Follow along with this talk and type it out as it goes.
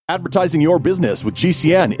Advertising your business with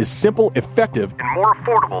GCN is simple, effective, and more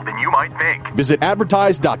affordable than you might think. Visit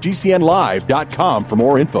advertise.gcnlive.com for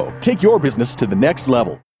more info. Take your business to the next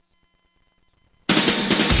level.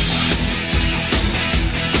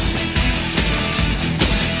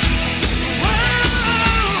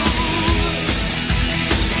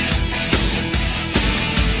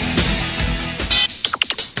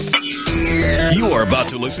 You are about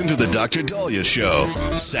to listen to the Dr. Daliah Show.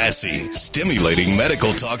 Sassy, stimulating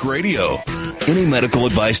medical talk radio. Any medical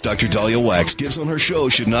advice Dr. Daliah Wax gives on her show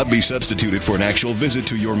should not be substituted for an actual visit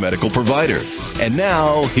to your medical provider. And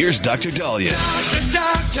now, here's Dr. Daliah.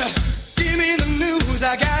 Doctor, give me the news.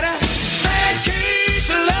 I got a bad case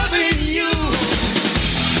of loving you.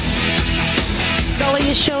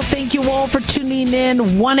 Daliah Show. Thank you all for tuning in.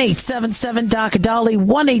 1-877-DOC-DALI,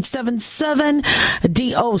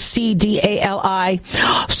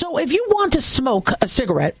 1-877-DOC-DALI. So if you want to smoke a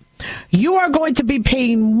cigarette, you are going to be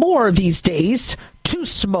paying more these days to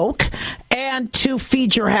smoke and to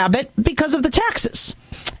feed your habit because of the taxes.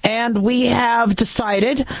 And we have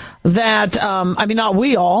decided that, not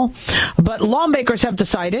we all, but lawmakers have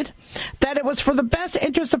decided that it was for the best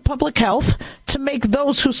interest of public health to make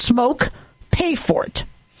those who smoke pay for it.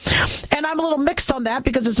 And I'm a little mixed on that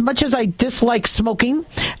because as much as I dislike smoking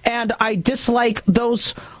and I dislike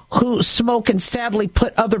those who smoke and sadly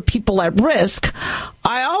put other people at risk,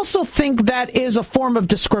 I also think that is a form of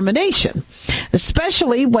discrimination,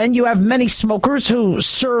 especially when you have many smokers who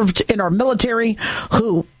served in our military,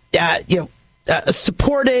 who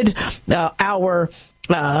supported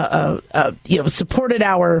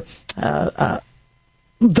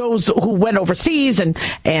those who went overseas and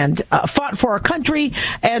fought for our country.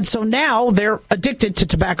 And so now they're addicted to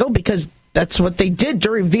tobacco because that's what they did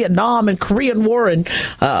during Vietnam and Korean War and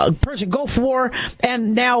Persian Gulf War.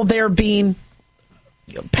 And now they're being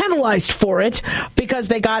penalized for it because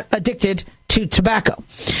they got addicted to tobacco.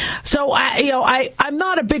 So I'm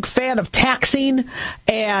not a big fan of taxing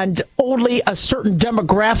and only a certain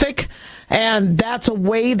demographic. And that's a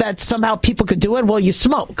way that somehow people could do it. Well, you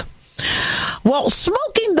smoke. Well,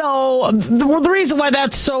 smoking, though, the reason why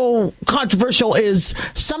that's so controversial is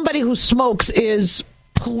somebody who smokes is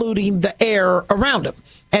polluting the air around them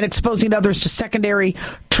and exposing others to secondary,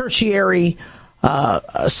 tertiary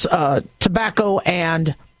tobacco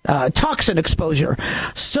and toxin exposure.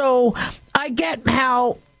 So I get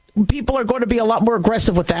how people are going to be a lot more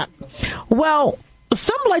aggressive with that. Well,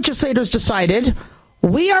 some legislators decided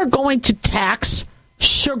we are going to tax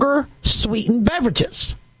sugar-sweetened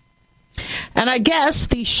beverages. And I guess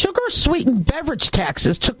the sugar-sweetened beverage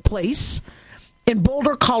taxes took place in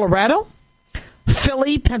Boulder, Colorado,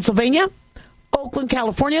 Philly, Pennsylvania, Oakland,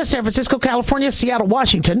 California, San Francisco, California, Seattle,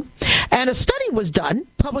 Washington. And a study was done,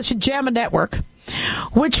 published in JAMA Network,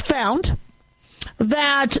 which found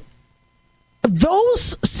that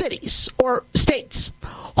those cities or states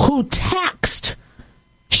who taxed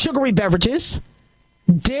sugary beverages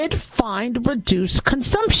did find reduced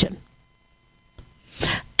consumption,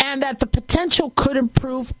 and that the potential could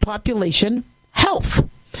improve population health.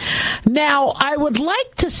 Now, I would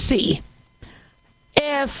like to see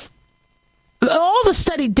if all the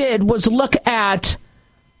study did was look at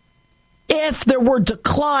if there were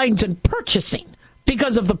declines in purchasing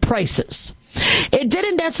because of the prices. It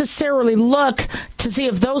didn't necessarily look to see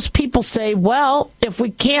if those people say, well, if we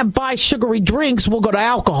can't buy sugary drinks, we'll go to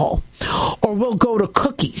alcohol, or we'll go to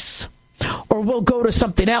cookies, or we'll go to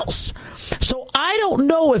something else. So I don't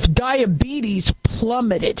know if diabetes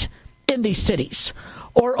plummeted in these cities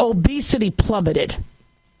or obesity plummeted.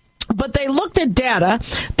 But they looked at data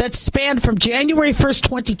that spanned from January 1st,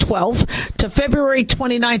 2012 to February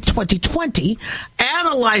 29th, 2020,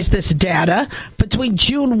 analyzed this data between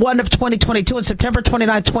June 1 of 2022 and September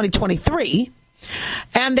 29th, 2023.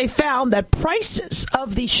 And they found that prices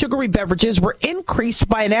of these sugary beverages were increased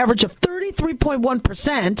by an average of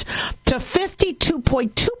 33.1% to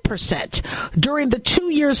 52.2% during the 2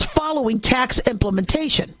 years following tax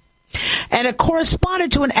implementation. And it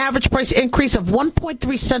corresponded to an average price increase of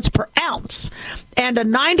 1.3 cents per ounce and a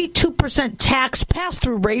 92% tax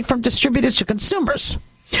pass-through rate from distributors to consumers.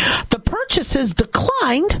 The purchases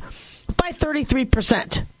declined by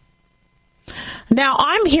 33%. Now,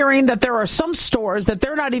 I'm hearing that there are some stores that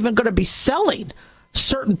they're not even going to be selling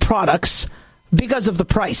certain products because of the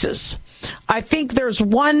prices. I think there's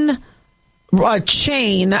one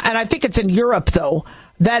chain, and I think it's in Europe, though,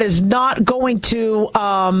 that is not going to,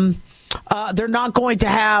 they're not going to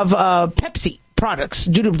have Pepsi products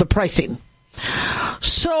due to the pricing.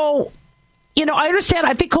 So, I understand.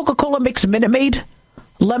 I think Coca-Cola makes Minute Maid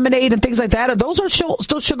lemonade and things like that. And those are still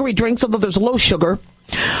sugary drinks, although there's low sugar.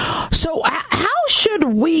 So how should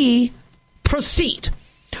we proceed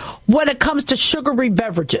when it comes to sugary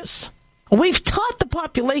beverages? We've taught the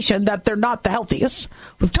population that they're not the healthiest.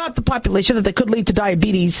 We've taught the population that they could lead to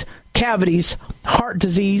diabetes, cavities, heart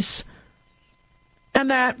disease, and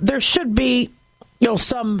that there should be,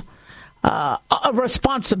 some a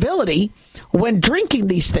responsibility when drinking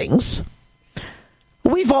these things.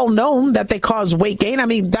 We've all known that they cause weight gain. I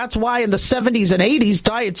mean, that's why in the 70s and 80s,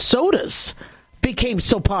 diet sodas became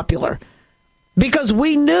so popular, because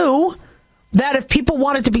we knew that if people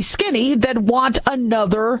wanted to be skinny, they'd want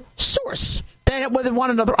another source. They'd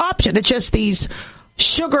want another option. It's just these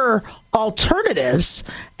sugar alternatives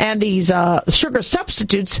and these sugar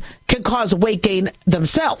substitutes can cause weight gain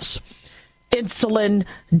themselves. Insulin,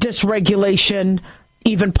 dysregulation,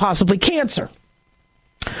 even possibly cancer.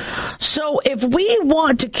 So if we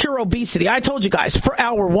want to cure obesity, I told you guys for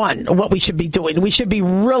hour one what we should be doing. We should be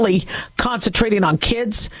really concentrating on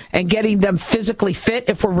kids and getting them physically fit.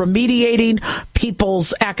 If we're remediating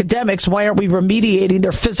people's academics, why aren't we remediating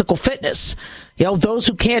their physical fitness? Those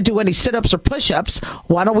who can't do any sit-ups or push-ups,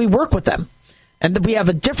 why don't we work with them? And we have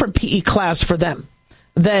a different PE class for them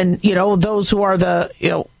than, those who are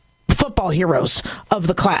the, football heroes of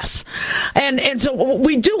the class. And so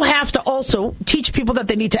we do have to also teach people that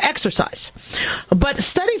they need to exercise. But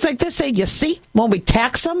studies like this say, you see, when we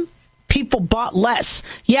tax them, people bought less.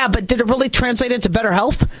 Yeah, but did it really translate into better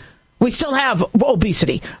health? We still have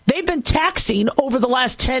obesity. They've been taxing over the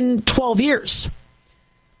last 10, 12 years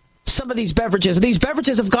some of these beverages. These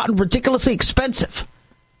beverages have gotten ridiculously expensive.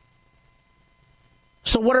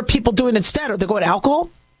 So what are people doing instead? Are they going to alcohol?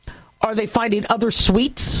 Are they finding other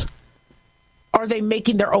sweets? Are they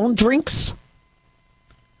making their own drinks?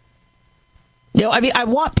 I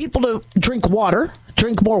want people to drink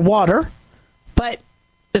more water. But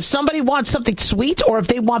if somebody wants something sweet, or if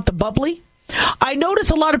they want the bubbly, I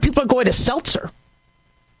notice a lot of people are going to seltzer.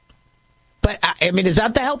 But, is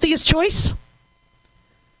that the healthiest choice?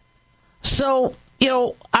 So,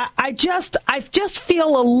 I just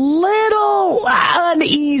feel a little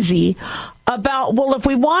uneasy about, if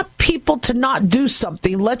we want people to not do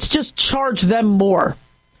something, let's just charge them more.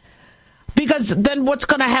 Because then what's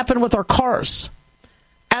going to happen with our cars?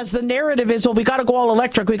 As the narrative is, we got to go all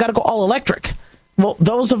electric. Well,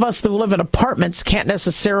 those of us that live in apartments can't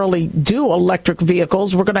necessarily do electric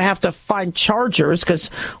vehicles. We're going to have to find chargers, because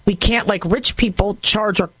we can't, like rich people,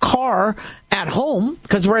 charge our car at home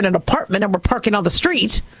because we're in an apartment and we're parking on the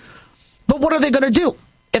street. But what are they going to do?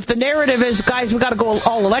 If the narrative is, guys, we got to go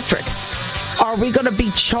all electric, are we going to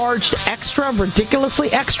be charged extra,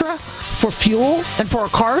 ridiculously extra, for fuel and for our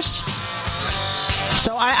cars?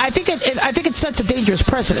 So I think it sets a dangerous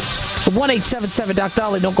precedent. 1-877 Doc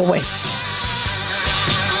Daliah, don't go away.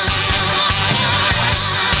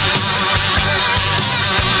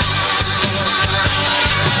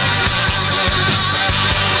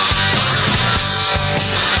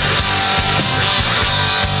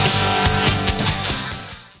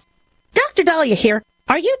 Dr. Daliah here.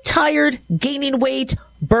 Are you tired, gaining weight,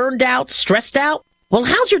 burned out, stressed out? Well,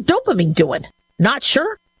 how's your dopamine doing? Not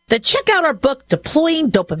sure? Then check out our book,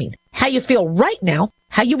 Deploying Dopamine. How you feel right now,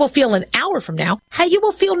 how you will feel an hour from now, how you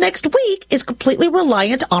will feel next week is completely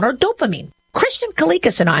reliant on our dopamine. Christian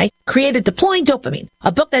Kalikas and I created Deploying Dopamine,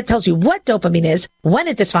 a book that tells you what dopamine is, when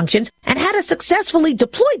it dysfunctions, and how to successfully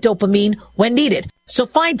deploy dopamine when needed. So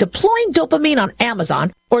find Deploying Dopamine on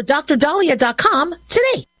Amazon or drdaliah.com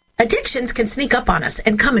today. Addictions can sneak up on us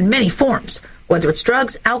and come in many forms. Whether it's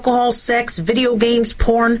drugs, alcohol, sex, video games,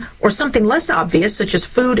 porn, or something less obvious such as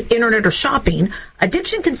food, internet, or shopping,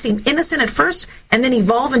 addiction can seem innocent at first and then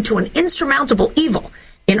evolve into an insurmountable evil.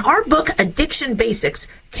 In our book, Addiction Basics,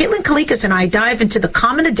 Caitlin Kalikas and I dive into the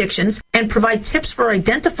common addictions and provide tips for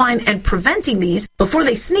identifying and preventing these before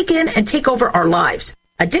they sneak in and take over our lives.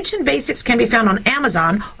 Addiction Basics can be found on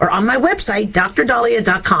Amazon or on my website,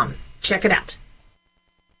 drdaliah.com. Check it out.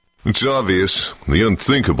 It's obvious. The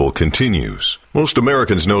unthinkable continues. Most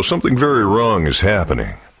Americans know something very wrong is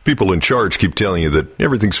happening. People in charge keep telling you that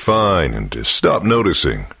everything's fine and to stop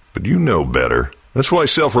noticing. But you know better. That's why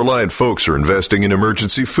self-reliant folks are investing in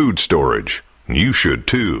emergency food storage. And you should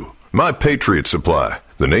too. My Patriot Supply,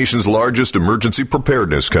 the nation's largest emergency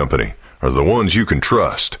preparedness company, are the ones you can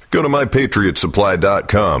trust. Go to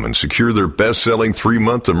mypatriotsupply.com and secure their best-selling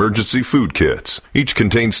 3-month emergency food kits. Each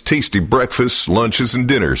contains tasty breakfasts, lunches, and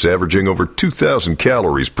dinners averaging over 2,000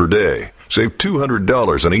 calories per day. Save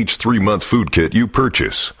 $200 on each 3-month food kit you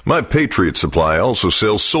purchase. My Patriot Supply also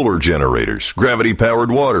sells solar generators, gravity-powered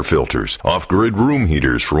water filters, off-grid room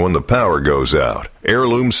heaters for when the power goes out,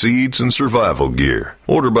 heirloom seeds, and survival gear.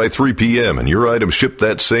 Order by 3 p.m. and your items ship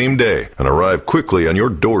that same day and arrive quickly on your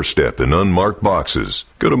doorstep in unmarked boxes.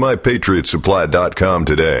 Go to MyPatriotSupply.com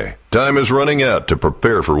today. Time is running out to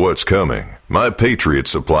prepare for what's coming.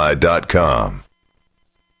 MyPatriotSupply.com.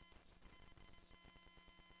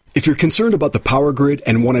 If you're concerned about the power grid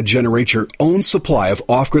and want to generate your own supply of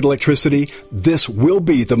off-grid electricity, this will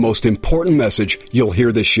be the most important message you'll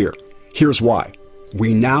hear this year. Here's why.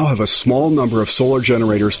 We now have a small number of solar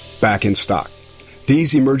generators back in stock.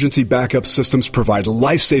 These emergency backup systems provide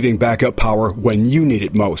life-saving backup power when you need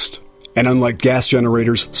it most. And unlike gas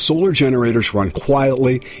generators, solar generators run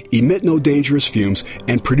quietly, emit no dangerous fumes,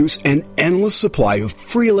 and produce an endless supply of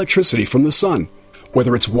free electricity from the sun.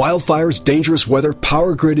 Whether it's wildfires, dangerous weather,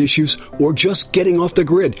 power grid issues, or just getting off the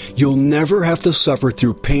grid, you'll never have to suffer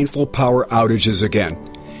through painful power outages again.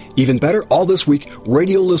 Even better, all this week,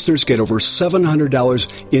 radio listeners get over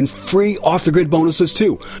 $700 in free off-the-grid bonuses,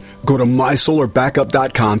 too. Go to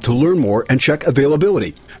MySolarBackup.com to learn more and check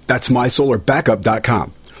availability. That's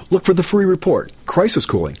MySolarBackup.com. Look for the free report, Crisis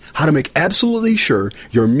Cooling, how to make absolutely sure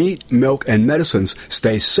your meat, milk, and medicines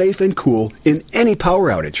stay safe and cool in any power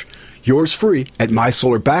outage. Yours free at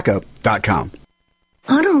MySolarBackup.com.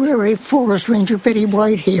 Honorary Forest Ranger Betty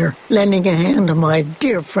White here, lending a hand to my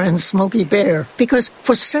dear friend Smokey Bear, because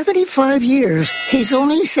for 75 years, he's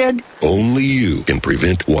only said, only you can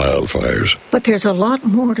prevent wildfires. But there's a lot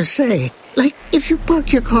more to say. Like, if you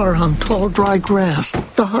park your car on tall, dry grass,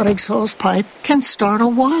 the hot exhaust pipe can start a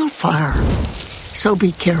wildfire. So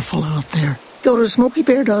be careful out there. Go to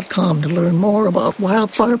SmokeyBear.com to learn more about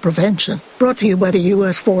wildfire prevention. Brought to you by the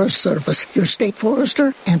U.S. Forest Service, your state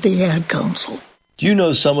forester, and the Ad Council. Do you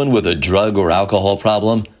know someone with a drug or alcohol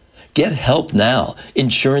problem? Get help now.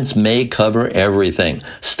 Insurance may cover everything.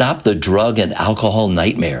 Stop the drug and alcohol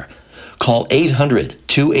nightmare. Call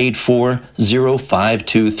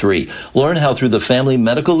 800-284-0523. Learn how through the Family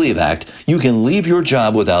Medical Leave Act, you can leave your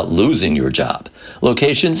job without losing your job.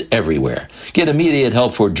 Locations everywhere. Get immediate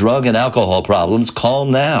help for drug and alcohol problems. Call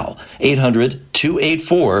now.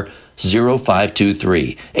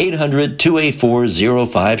 800-284-0523.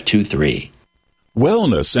 800-284-0523.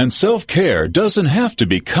 Wellness and self-care doesn't have to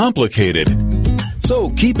be complicated.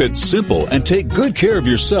 So keep it simple and take good care of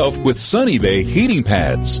yourself with Sunny Bay heating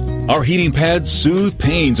pads. Our heating pads soothe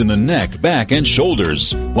pains in the neck, back, and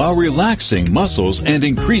shoulders while relaxing muscles and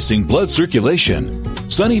increasing blood circulation.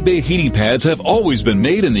 Sunny Bay heating pads have always been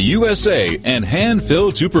made in the USA and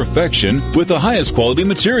hand-filled to perfection with the highest quality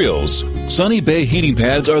materials. Sunny Bay heating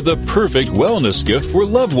pads are the perfect wellness gift for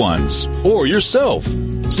loved ones or yourself.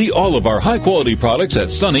 See all of our high-quality products at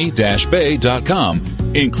sunny-bay.com,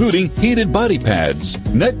 including heated body pads,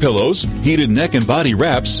 neck pillows, heated neck and body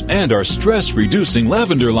wraps, and our stress-reducing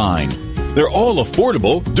lavender line. They're all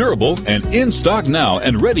affordable, durable, and in stock now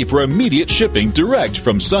and ready for immediate shipping direct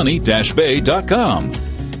from sunny-bay.com.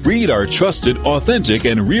 Read our trusted, authentic,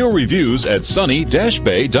 and real reviews at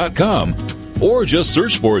sunny-bay.com or just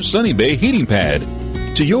search for Sunny Bay Heating Pad.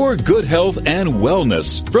 To your good health and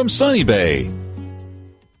wellness from Sunny Bay.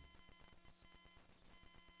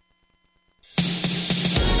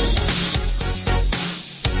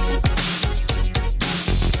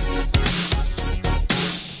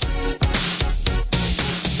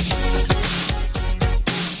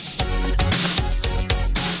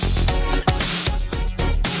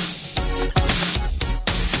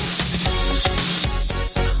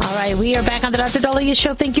 We are back on the Dr. Daliah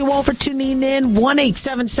Show. Thank you all for tuning in.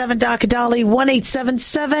 1-877-Dr.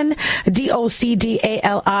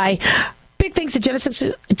 1-877-DOCDALI. Big thanks to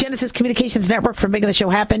Genesis Communications Network for making the show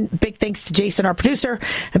happen. Big thanks to Jason, our producer.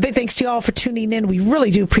 And big thanks to you all for tuning in. We really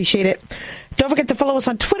do appreciate it. Don't forget to follow us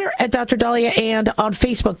on Twitter at Dr. Daliah and on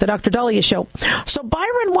Facebook, The Dr. Daliah Show. So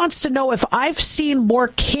Byron wants to know if I've seen more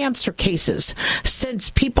cancer cases since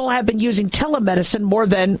people have been using telemedicine more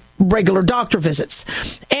than regular doctor visits.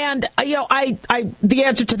 And, the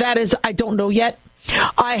answer to that is I don't know yet.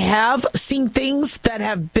 I have seen things that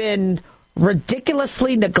have been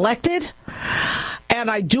ridiculously neglected,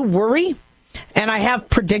 and I do worry, and I have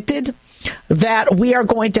predicted that we are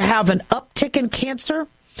going to have an uptick in cancer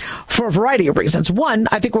for a variety of reasons. One,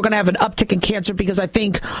 I think we're going to have an uptick in cancer because I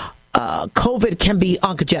think COVID can be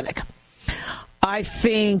oncogenic. I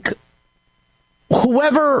think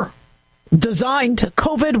whoever designed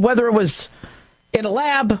COVID, whether it was in a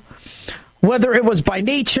lab, whether it was by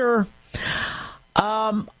nature,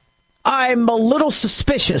 I'm a little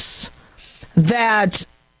suspicious that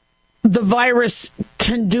the virus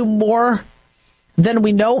can do more than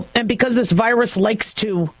we know. And because this virus likes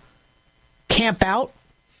to camp out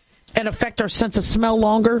and affect our sense of smell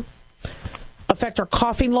longer, affect our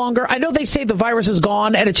coughing longer. I know they say the virus is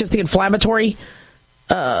gone and it's just the inflammatory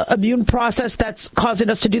immune process that's causing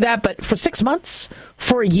us to do that. But for 6 months,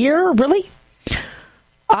 for a year, really?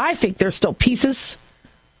 I think there's still pieces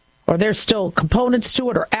or there's still components to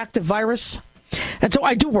it or active virus. And so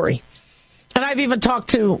I do worry. And I've even talked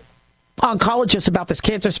to oncologists about this,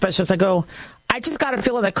 cancer specialists. I go, I just got a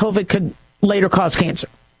feeling that COVID could later cause cancer.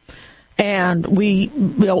 And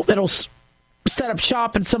it'll set up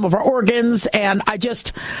shop in some of our organs. And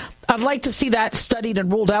I'd like to see that studied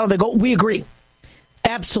and ruled out. And they go, we agree.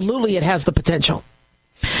 Absolutely, it has the potential.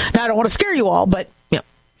 Now, I don't want to scare you all, but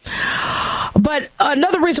But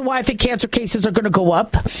another reason why I think cancer cases are going to go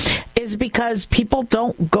up is because people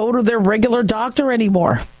don't go to their regular doctor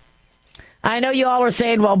anymore. I know you all are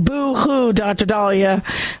saying, well, boo-hoo, Dr. Daliah.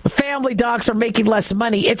 Family docs are making less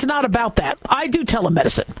money. It's not about that. I do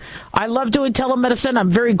telemedicine. I love doing telemedicine. I'm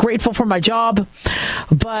very grateful for my job.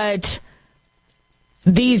 But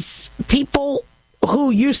these people who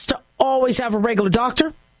used to always have a regular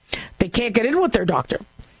doctor, they can't get in with their doctor.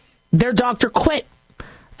 Their doctor quit.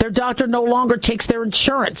 Their doctor no longer takes their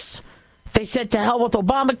insurance. They said to hell with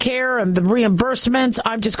Obamacare and the reimbursements.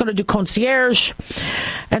 I'm just going to do concierge.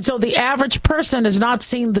 And so the average person is not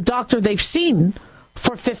seeing the doctor they've seen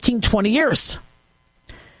for 15, 20 years.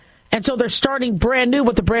 And so they're starting brand new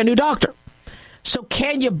with a brand new doctor. So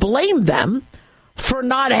can you blame them for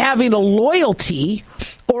not having a loyalty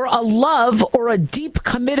or a love or a deep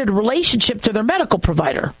committed relationship to their medical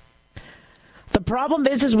provider? The problem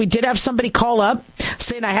is we did have somebody call up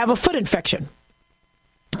saying, I have a foot infection.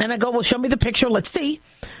 And I go, well, show me the picture. Let's see.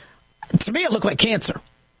 To me, it looked like cancer.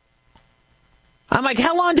 I'm like,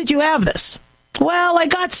 how long did you have this? Well, I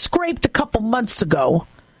got scraped a couple months ago,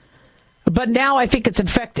 but now I think it's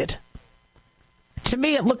infected. To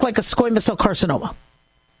me, it looked like a squamous cell carcinoma.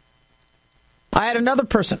 I had another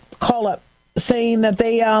person call up saying that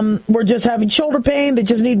they were just having shoulder pain. They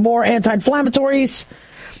just need more anti-inflammatories.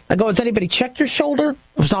 I go, has anybody checked your shoulder? It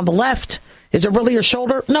was on the left. Is it really your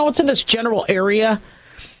shoulder? No, it's in this general area.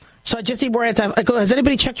 So I just need more I go, has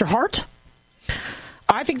anybody checked your heart?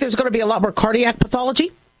 I think there's going to be a lot more cardiac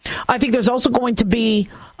pathology. I think there's also going to be,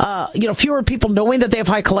 fewer people knowing that they have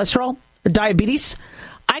high cholesterol or diabetes.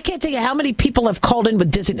 I can't tell you how many people have called in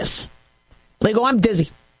with dizziness. They go, I'm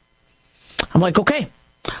dizzy. I'm like, okay.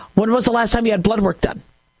 When was the last time you had blood work done?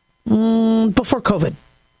 Before COVID.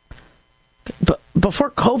 But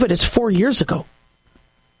before COVID is 4 years ago.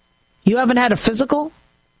 You haven't had a physical?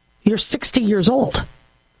 You're 60 years old.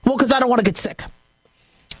 Well, because I don't want to get sick.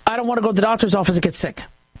 I don't want to go to the doctor's office and get sick.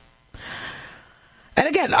 And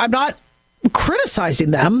again, I'm not criticizing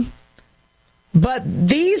them, but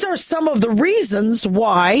these are some of the reasons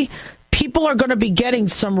why people are going to be getting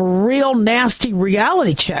some real nasty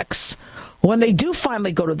reality checks when they do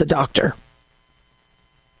finally go to the doctor.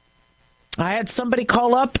 I had somebody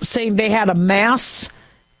call up saying they had a mass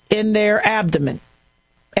in their abdomen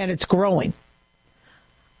and it's growing.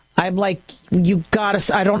 I'm like, you got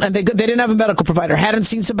to, and they didn't have a medical provider. Hadn't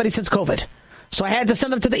seen somebody since COVID. So I had to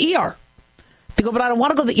send them to the ER. They go, but I don't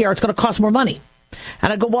want to go to the ER. It's going to cost more money.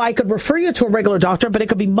 And I go, well, I could refer you to a regular doctor, but it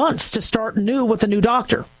could be months to start new with a new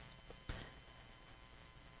doctor.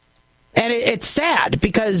 And it's sad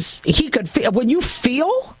because he could feel, when you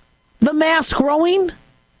feel the mass growing,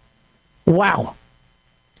 wow.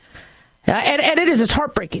 And it is, it's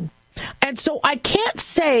heartbreaking. And so I can't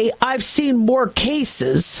say I've seen more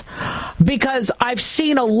cases because I've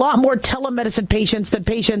seen a lot more telemedicine patients than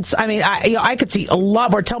patients. I mean, I could see a lot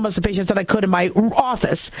more telemedicine patients than I could in my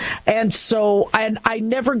office. And so I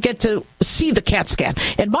never get to see the CAT scan.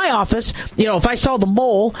 In my office, if I saw the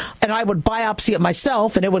mole and I would biopsy it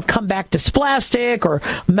myself and it would come back dysplastic or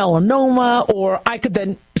melanoma, or I could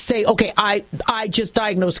then say, okay, I just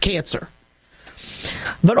diagnosed cancer.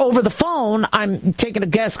 But over the phone, I'm taking a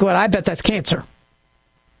guess going, I bet that's cancer.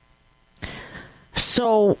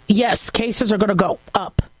 So, yes, cases are going to go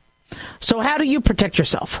up. So how do you protect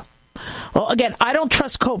yourself? Well, again, I don't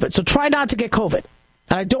trust COVID, so try not to get COVID.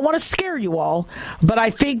 And I don't want to scare you all, but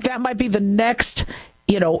I think that might be the next,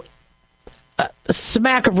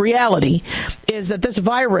 smack of reality, is that this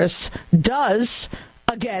virus does,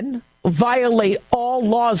 again, violate all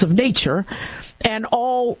laws of nature and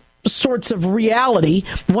all sorts of reality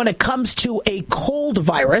when it comes to a cold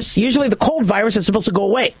virus. Usually the cold virus is supposed to go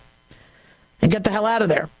away and get the hell out of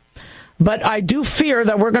there. But I do fear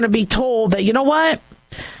that we're going to be told that, you know what?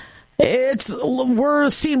 we're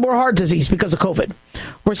seeing more heart disease because of COVID.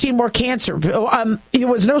 We're seeing more cancer. It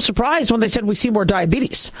was no surprise when they said we see more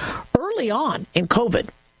diabetes. Early on in COVID,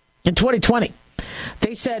 in 2020,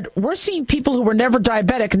 they said we're seeing people who were never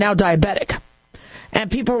diabetic now diabetic. And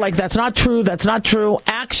people are like, that's not true. That's not true.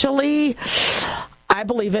 Actually, I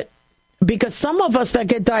believe it, because some of us that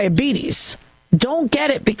get diabetes don't get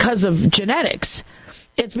it because of genetics.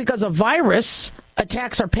 It's because a virus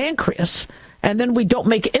attacks our pancreas, and then we don't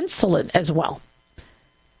make insulin as well.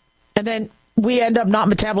 And then we end up not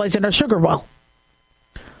metabolizing our sugar well.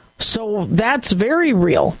 So that's very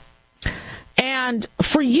real. And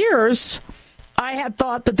for years, I had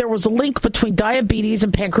thought that there was a link between diabetes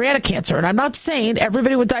and pancreatic cancer. And I'm not saying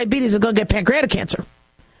everybody with diabetes is going to get pancreatic cancer.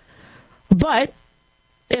 But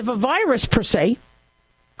if a virus, per se,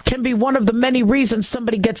 can be one of the many reasons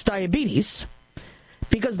somebody gets diabetes,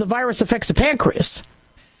 because the virus affects the pancreas,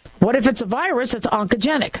 what if it's a virus that's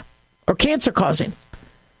oncogenic or cancer-causing?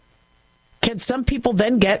 Can some people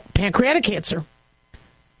then get pancreatic cancer?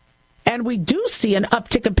 And we do see an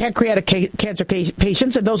uptick in pancreatic cancer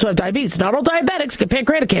patients and those who have diabetes. Not all diabetics get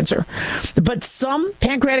pancreatic cancer, but some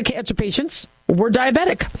pancreatic cancer patients were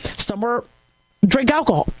diabetic. Some were drink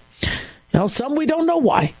alcohol. Some we don't know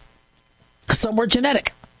why. Some were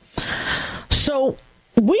genetic. So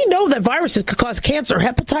we know that viruses could cause cancer.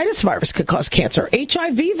 Hepatitis virus could cause cancer.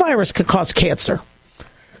 HIV virus could cause cancer.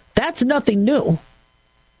 That's nothing new.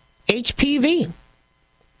 HPV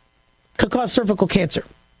could cause cervical cancer,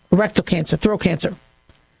 rectal cancer, throat cancer.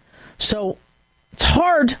 So it's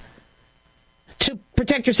hard to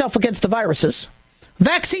protect yourself against the viruses.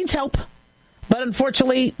 Vaccines help, but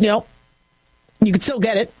unfortunately, you can still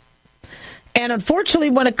get it. And unfortunately,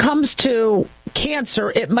 when it comes to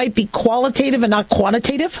cancer, it might be qualitative and not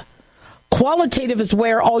quantitative. Qualitative is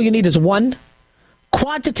where all you need is one.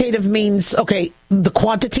 Quantitative means, okay, the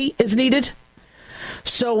quantity is needed.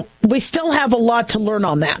 So we still have a lot to learn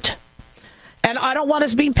on that. And I don't want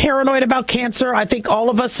us being paranoid about cancer. I think all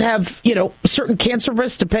of us have, certain cancer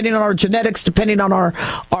risks depending on our genetics, depending on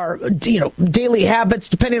our daily habits,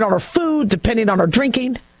 depending on our food, depending on our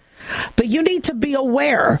drinking. But you need to be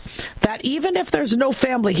aware that even if there's no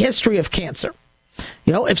family history of cancer,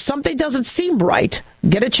 if something doesn't seem right,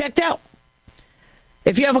 get it checked out.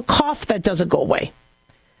 If you have a cough that doesn't go away,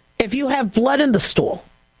 if you have blood in the stool,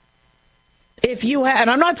 and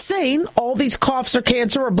I'm not saying all these coughs are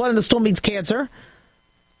cancer or blood in the stool means cancer,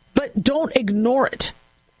 but don't ignore it.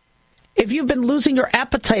 If you've been losing your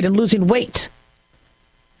appetite and losing weight,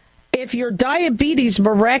 if your diabetes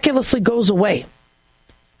miraculously goes away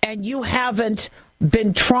and you haven't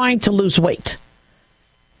been trying to lose weight,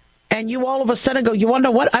 and you all of a sudden go, you want to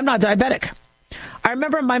know what? I'm not diabetic. I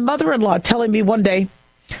remember my mother-in-law telling me one day,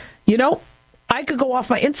 I could go off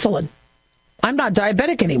my insulin. I'm not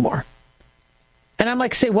diabetic anymore. And I'm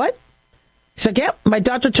like, say what? She's like, yeah, my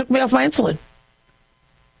doctor took me off my insulin.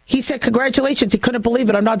 He said, congratulations. He couldn't believe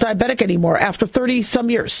it. I'm not diabetic anymore after 30-some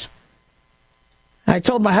years. I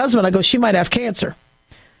told my husband, I go, she might have cancer.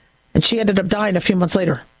 And she ended up dying a few months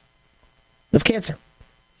later of cancer.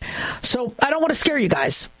 So I don't want to scare you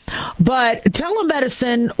guys, but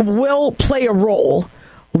telemedicine will play a role,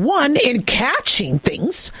 one, in catching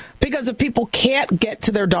things, because if people can't get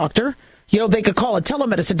to their doctor, they could call a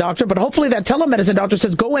telemedicine doctor, but hopefully that telemedicine doctor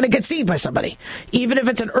says go in and get seen by somebody, even if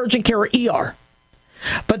it's an urgent care or ER.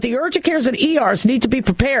 But the urgent cares and ERs need to be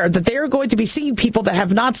prepared that they are going to be seeing people that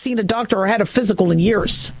have not seen a doctor or had a physical in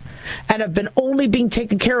years and have been only being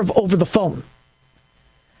taken care of over the phone.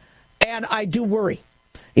 And I do worry.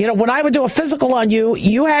 When I would do a physical on you,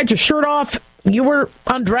 you had your shirt off, you were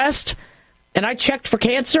undressed, and I checked for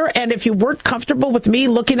cancer. And if you weren't comfortable with me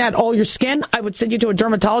looking at all your skin, I would send you to a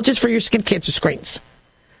dermatologist for your skin cancer screens.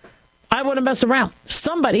 I wouldn't mess around.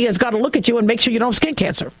 Somebody has got to look at you and make sure you don't have skin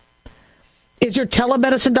cancer. Is your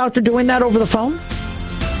telemedicine doctor doing that over the phone?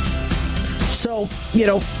 So,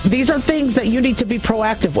 these are things that you need to be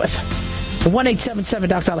proactive with. 1-877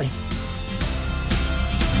 Dr. Daliah.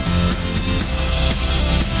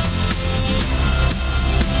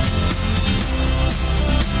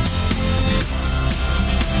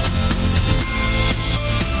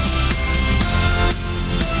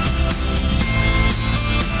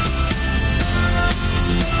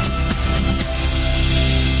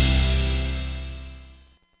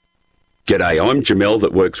 G'day, I'm Jamel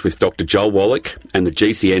that works with Dr. Joel Wallach and the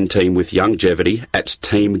GCN team with Longevity at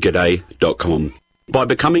teamg'day.com. By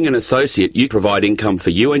becoming an associate, you provide income for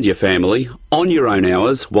you and your family on your own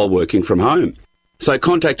hours while working from home. So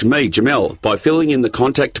contact me, Jamel, by filling in the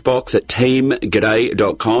contact box at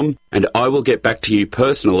teamg'day.com, and I will get back to you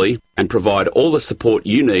personally and provide all the support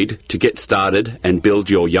you need to get started and build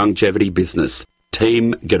your longevity business.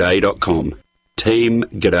 teamg'day.com.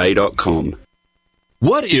 teamg'day.com.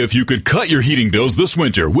 What if you could cut your heating bills this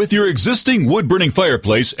winter with your existing wood-burning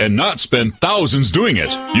fireplace and not spend thousands doing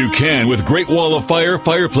it? You can with Great Wall of Fire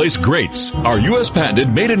fireplace grates. Our U.S.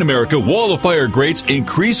 patented made-in-America Wall of Fire grates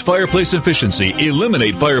increase fireplace efficiency,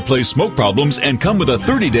 eliminate fireplace smoke problems, and come with a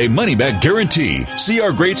 30-day money-back guarantee. See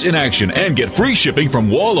our grates in action and get free shipping from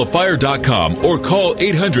walloffire.com or call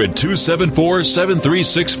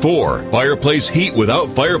 800-274-7364. Fireplace heat without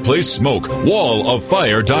fireplace smoke.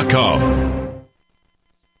 walloffire.com.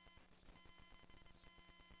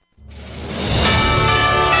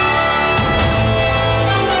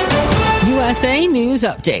 USA News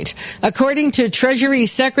Update. According to Treasury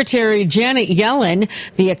Secretary Janet Yellen,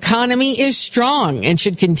 the economy is strong and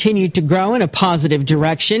should continue to grow in a positive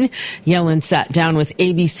direction. Yellen sat down with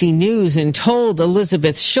ABC News and told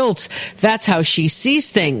Elizabeth Schultz that's how she sees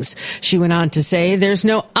things. She went on to say there's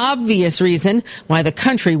no obvious reason why the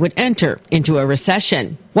country would enter into a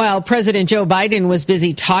recession. While President Joe Biden was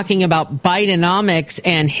busy talking about Bidenomics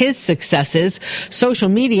and his successes, social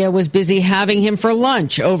media was busy having him for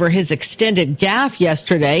lunch over his extended gaffe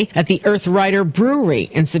yesterday at the Earth Rider Brewery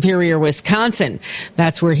in Superior, Wisconsin.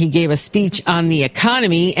 That's where he gave a speech on the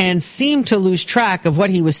economy and seemed to lose track of what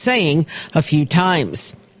he was saying a few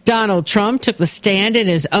times. Donald Trump took the stand in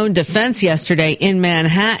his own defense yesterday in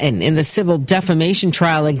Manhattan in the civil defamation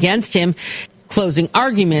trial against him. Closing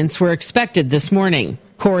arguments were expected this morning.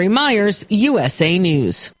 Corey Myers, USA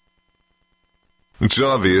News. It's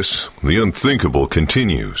obvious. The unthinkable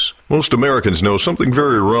continues. Most Americans know something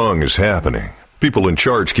very wrong is happening. People in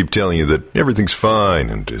charge keep telling you that everything's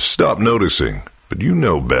fine and to stop noticing. But you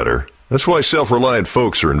know better. That's why self-reliant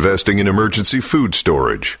folks are investing in emergency food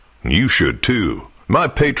storage. You should too. My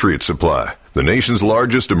Patriot Supply, the nation's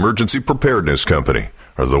largest emergency preparedness company,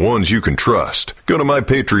 are the ones you can trust. Go to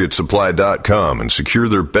mypatriotsupply.com and secure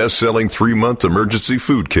their best-selling 3-month emergency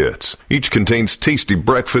food kits. Each contains tasty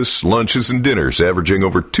breakfasts, lunches, and dinners averaging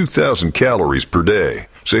over 2,000 calories per day.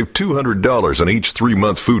 Save $200 on each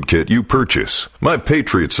 3-month food kit you purchase. My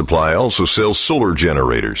Patriot Supply also sells solar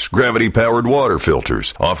generators, gravity-powered water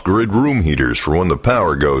filters, off-grid room heaters for when the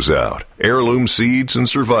power goes out, heirloom seeds, and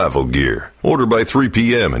survival gear. Order by 3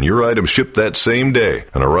 p.m. and your items ship that same day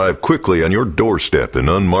and arrive quickly on your doorstep in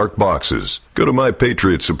unmarked boxes. Go to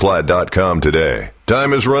mypatriotsupply.com today.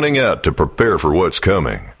 Time is running out to prepare for what's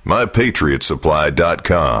coming.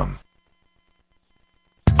 mypatriotsupply.com.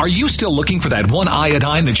 Are you still looking for that one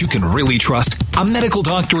iodine that you can really trust? A medical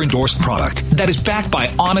doctor endorsed product that is backed by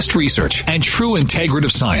honest research and true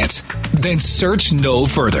integrative science? Then search no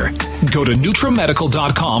further. Go to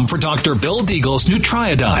NutriMedical.com for Dr. Bill Deagle's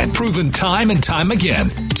Nutriodine, proven time and time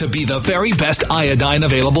again to be the very best iodine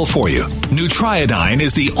available for you. Nutriodine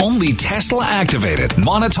is the only Tesla-activated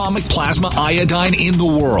monatomic plasma iodine in the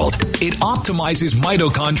world. It optimizes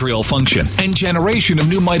mitochondrial function and generation of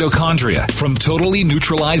new mitochondria, from totally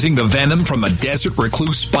neutralizing the venom from a desert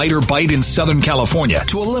recluse spider bite in Southern California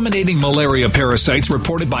to eliminating malaria parasites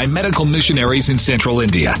reported by medical missionaries in central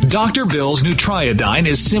India. Dr. Bill's Nutriodine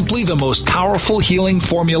is simply the most powerful healing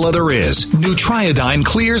formula there is. Nutriodine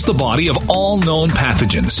clears the body of all known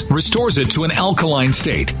pathogens, restores it to an alkaline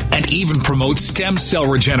state, and even promotes stem cell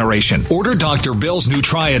regeneration. Order Dr. Bill's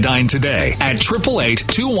Nutriodine today at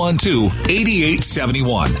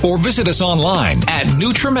 888-212-8871 or visit us online at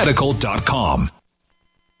NutriMedical.com.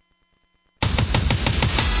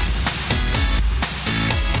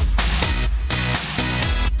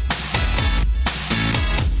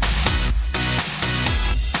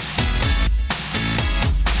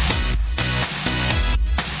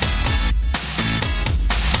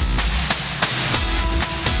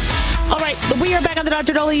 We are back on the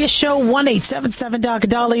Dr. Daliah Show, 1-877-Dr.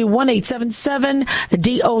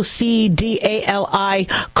 1-877-DOC-DALI.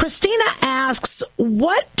 Christina asks,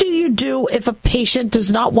 what do you do if a patient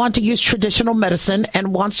does not want to use traditional medicine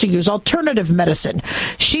and wants to use alternative medicine?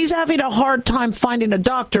 She's having a hard time finding a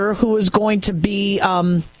doctor who is going to be,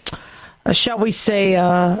 shall we say,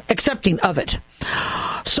 accepting of it.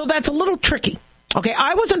 So that's a little tricky. Okay,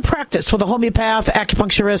 I was in practice with a homeopath,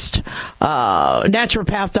 acupuncturist,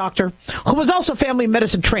 naturopath doctor, who was also family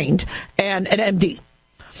medicine trained and an MD.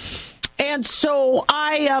 And so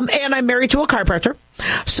I'm married to a chiropractor.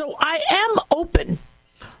 So I am open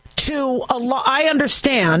to I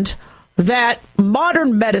understand that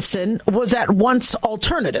modern medicine was at once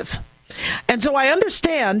alternative. And so I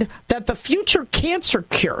understand that the future cancer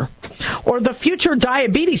cure or the future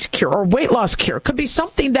diabetes cure or weight loss cure could be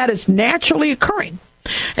something that is naturally occurring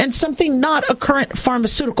and something not a current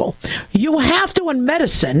pharmaceutical. You have to, in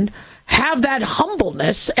medicine, have that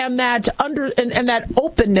humbleness and that and that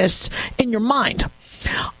openness in your mind.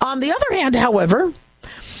 On the other hand, however,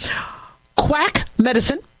 quack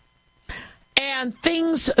medicine and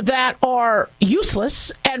things that are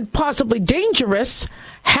useless and possibly dangerous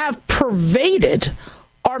have pervaded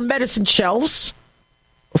our medicine shelves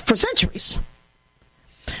for centuries.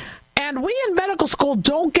 And we in medical school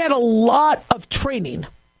don't get a lot of training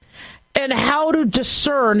in how to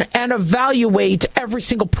discern and evaluate every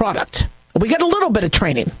single product. We get a little bit of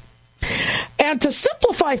training. And to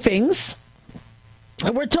simplify things,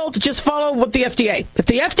 we're told to just follow what the FDA. If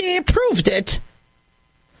the FDA approved it,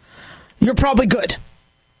 you're probably good.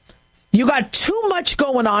 You got too much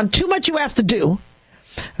going on, too much you have to do,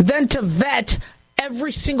 than to vet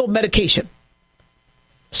every single medication.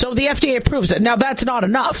 So the FDA approves it. Now, that's not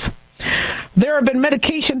enough. There have been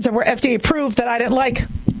medications that were FDA approved that I didn't like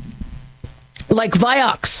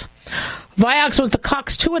Vioxx. Vioxx was the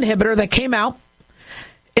COX-2 inhibitor that came out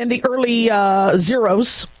in the early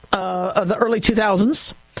zeros of the early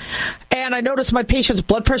 2000s. And I noticed my patient's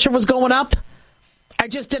blood pressure was going up. I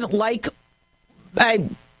just didn't I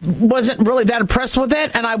wasn't really that impressed with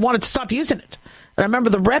it, and I wanted to stop using it. And I remember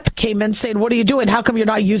the rep came in saying, "What are you doing? How come you're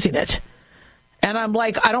not using it?" And I'm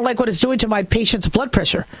like, "I don't like what it's doing to my patient's blood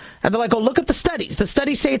pressure." And they're like, "Oh, look at the studies. The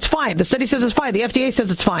studies say it's fine. The study says it's fine. The FDA says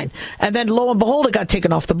it's fine." And then lo and behold, it got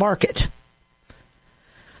taken off the market.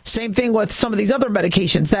 Same thing with some of these other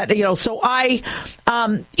medications that, so I,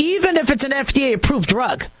 even if it's an FDA approved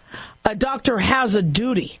drug, a doctor has a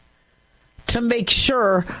duty to make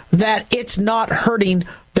sure that it's not hurting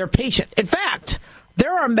their patient. In fact,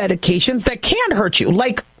 there are medications that can hurt you,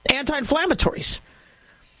 like anti-inflammatories.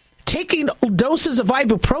 Taking doses of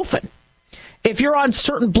ibuprofen, if you're on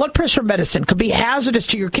certain blood pressure medicine, could be hazardous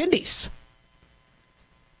to your kidneys.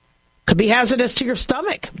 Could be hazardous to your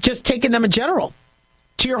stomach, just taking them in general,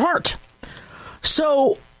 to your heart.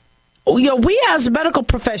 So, we as medical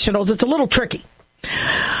professionals, it's a little tricky.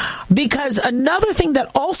 Because another thing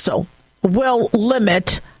that also will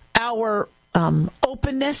limit our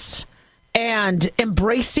openness and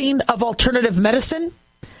embracing of alternative medicine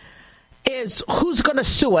is who's going to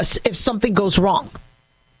sue us if something goes wrong.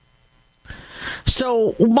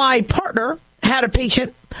 So my partner had a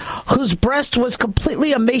patient whose breast was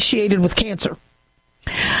completely emaciated with cancer.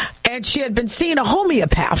 And she had been seeing a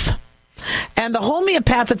homeopath. And the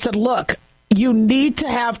homeopath had said, "Look, you need to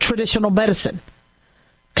have traditional medicine.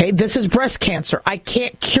 Okay, this is breast cancer. I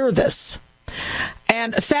can't cure this."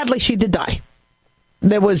 And sadly, she did die.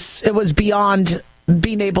 It was beyond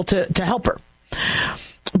being able to help her.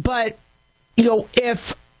 But,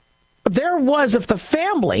 if the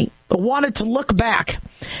family wanted to look back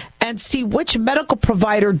and see which medical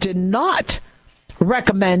provider did not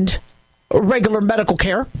recommend regular medical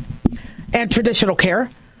care and traditional care,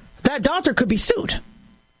 that doctor could be sued.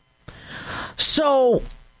 So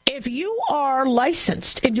if you are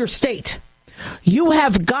licensed in your state, you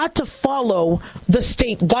have got to follow the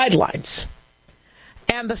state guidelines.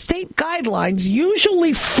 And the state guidelines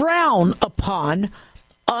usually frown upon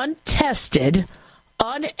untested,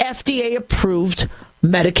 un-FDA-approved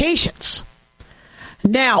medications.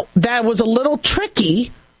 Now, that was a little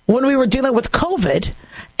tricky when we were dealing with COVID,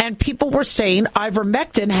 and people were saying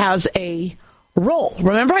ivermectin has a role.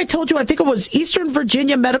 Remember I told you, I think it was Eastern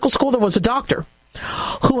Virginia Medical School, there was a doctor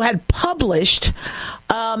who had published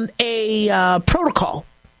a protocol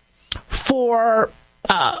for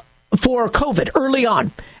COVID early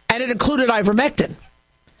on, and it included ivermectin.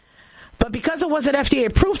 But because it wasn't FDA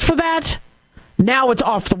approved for that, now it's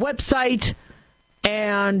off the website,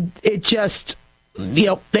 and it just,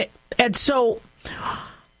 and so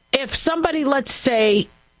if somebody, let's say,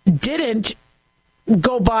 didn't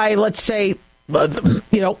go by, let's say,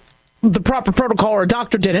 the proper protocol, or a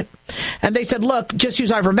doctor didn't, and they said, "Look, just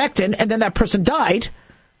use ivermectin," and then that person died,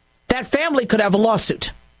 that family could have a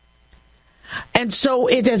lawsuit. And so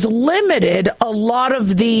it has limited a lot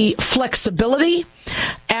of the flexibility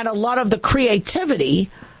and a lot of the creativity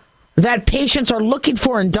that patients are looking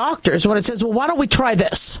for in doctors when it says, "Well, why don't we try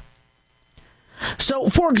this?" So,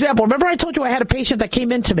 for example, remember I told you I had a patient that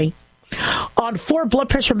came into me on 4 blood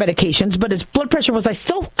pressure medications, but his blood pressure was, I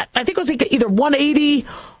think it was either 180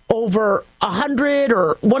 over 100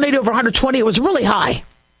 or 180 over 120. It was really high.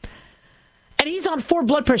 And he's on 4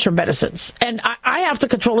 blood pressure medicines, and I have to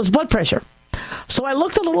control his blood pressure. So I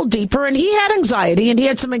looked a little deeper, and he had anxiety, and he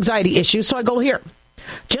had some anxiety issues. So I go, "Here,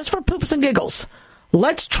 just for poops and giggles,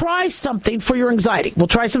 let's try something for your anxiety. We'll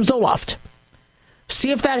try some Zoloft.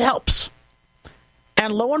 See if that helps.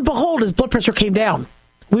 And lo and behold, his blood pressure came down.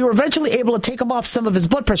 We were eventually able to take him off some of his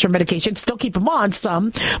blood pressure medication, still keep him on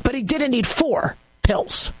some, but he didn't need 4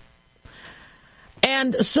 pills.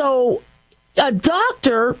 And so a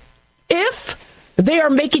doctor, if they are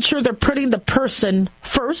making sure they're putting the person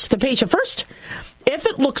first, the patient first, if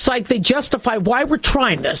it looks like they justify why we're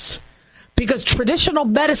trying this, because traditional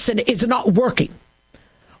medicine is not working.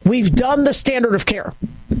 We've done the standard of care.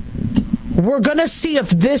 We're going to see if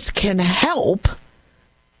this can help,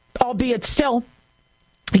 albeit still,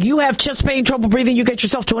 you have chest pain, trouble breathing, you get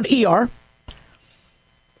yourself to an ER.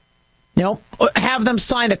 Have them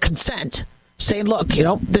sign a consent saying, look,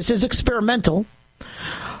 this is experimental.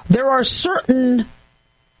 There are certain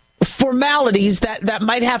formalities that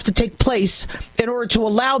might have to take place in order to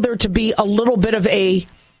allow there to be a little bit of a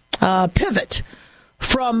pivot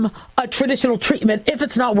from a traditional treatment if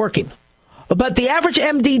it's not working. But the average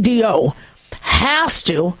MDDO has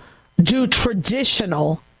to do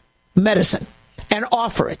traditional medicine and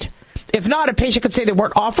offer it. If not, a patient could say they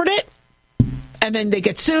weren't offered it, and then they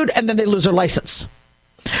get sued, and then they lose their license.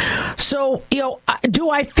 So, do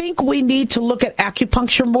I think we need to look at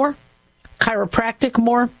acupuncture more, chiropractic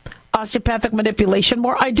more, osteopathic manipulation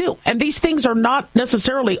more? I do. And these things are not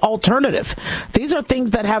necessarily alternative. These are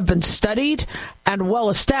things that have been studied and well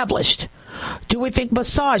established. Do we think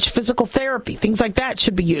massage, physical therapy, things like that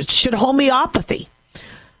should be used? Should homeopathy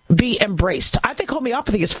be embraced? I think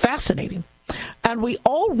homeopathy is fascinating. And we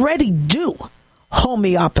already do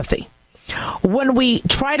homeopathy. When we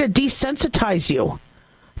try to desensitize you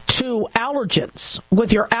to allergens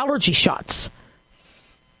with your allergy shots,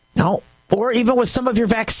 or even with some of your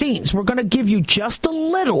vaccines, we're going to give you just a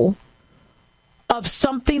little of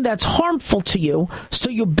something that's harmful to you so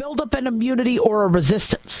you build up an immunity or a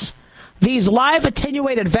resistance. These live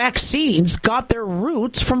attenuated vaccines got their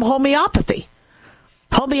roots from homeopathy.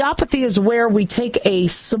 Homeopathy is where we take a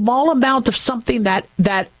small amount of something that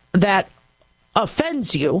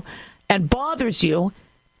offends you and bothers you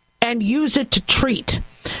and use it to treat.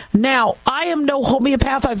 Now, I am no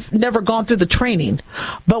homeopath. I've never gone through the training.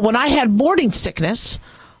 But when I had morning sickness,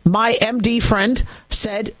 my MD friend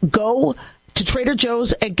said, go to Trader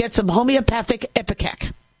Joe's and get some homeopathic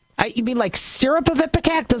Ipecac. You mean like syrup of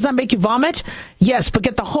Ipecac? Does that make you vomit? Yes, but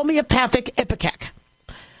get the homeopathic Ipecac.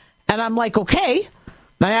 And I'm like, okay.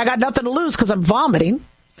 I got nothing to lose because I'm vomiting.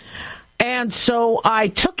 And so I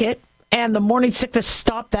took it, and the morning sickness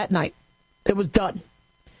stopped that night. It was done.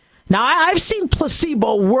 Now, I've seen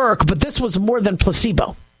placebo work, but this was more than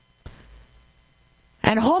placebo.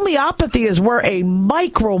 And homeopathy is where a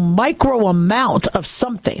micro amount of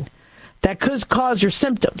something that could cause your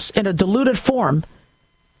symptoms in a diluted form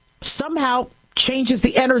somehow changes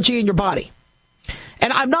the energy in your body.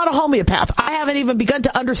 And I'm not a homeopath. I haven't even begun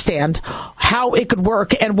to understand how it could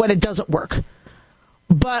work and when it doesn't work.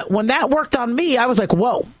 But when that worked on me, I was like,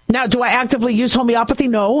 whoa. Now, do I actively use homeopathy?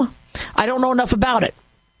 No. I don't know enough about it.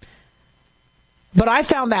 But I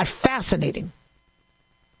found that fascinating,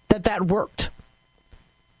 that worked.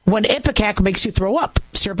 When Ipecac makes you throw up,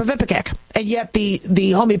 syrup of Ipecac. And yet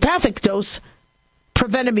the homeopathic dose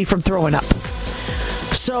prevented me from throwing up.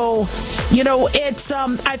 So, it's,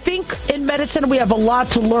 I think in medicine we have a lot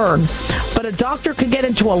to learn, but a doctor could get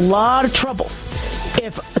into a lot of trouble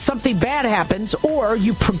if something bad happens or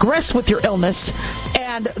you progress with your illness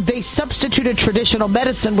and they substituted traditional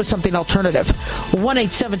medicine with something alternative.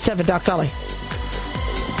 1-877 Doc Daliah.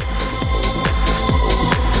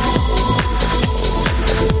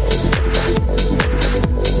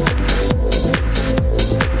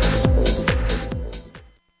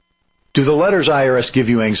 Do the letters IRS give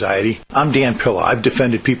you anxiety? I'm Dan Pilla. I've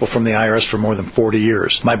defended people from the IRS for more than 40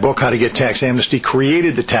 years. My book, How to Get Tax Amnesty,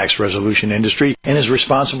 created the tax resolution industry and is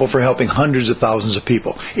responsible for helping hundreds of thousands of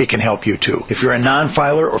people. It can help you too. If you're a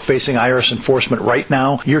non-filer or facing IRS enforcement right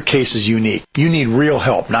now, your case is unique. You need real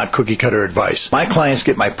help, not cookie-cutter advice. My clients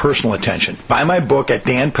get my personal attention. Buy my book at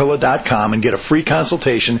danpilla.com and get a free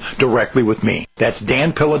consultation directly with me. That's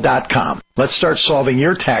danpilla.com. Let's start solving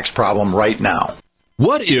your tax problem right now.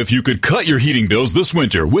 What if you could cut your heating bills this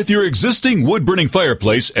winter with your existing wood-burning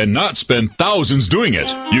fireplace and not spend thousands doing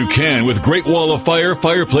it? You can with Great Wall of Fire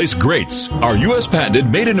fireplace grates. Our U.S.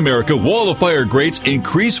 patented made-in-America Wall of Fire grates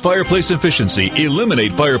increase fireplace efficiency,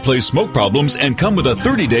 eliminate fireplace smoke problems, and come with a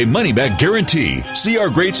 30-day money-back guarantee. See our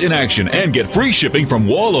grates in action and get free shipping from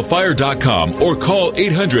walloffire.com or call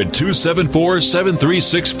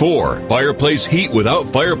 800-274-7364. Fireplace heat without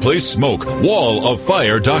fireplace smoke.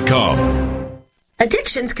 walloffire.com.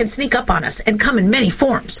 Addictions can sneak up on us and come in many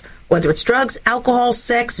forms, whether it's drugs, alcohol,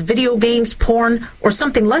 sex, video games, porn, or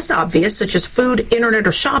something less obvious such as food, internet,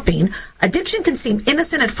 or shopping. Addiction can seem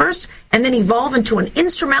innocent at first and then evolve into an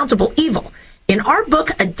insurmountable evil. In our book,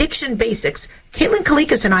 Addiction Basics, Caitlin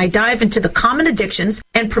Kalikas and I dive into the common addictions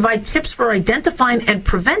and provide tips for identifying and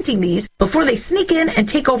preventing these before they sneak in and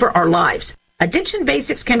take over our lives. Addiction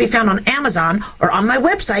Basics can be found on Amazon or on my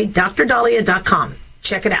website, drdaliah.com.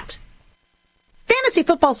 Check it out. Fantasy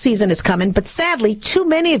football season is coming, but sadly, too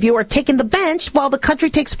many of you are taking the bench while the country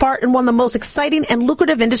takes part in one of the most exciting and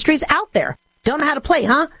lucrative industries out there. Don't know how to play,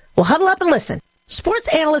 huh? Well, huddle up and listen.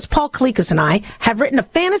 Sports analyst Paul Kalikas and I have written a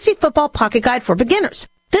fantasy football pocket guide for beginners.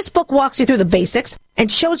 This book walks you through the basics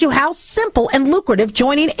and shows you how simple and lucrative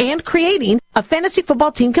joining and creating a fantasy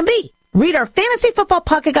football team can be. Read our Fantasy Football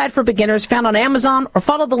Pocket Guide for Beginners found on Amazon or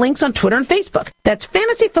follow the links on Twitter and Facebook. That's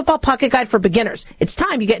Fantasy Football Pocket Guide for Beginners. It's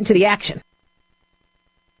time you get into the action.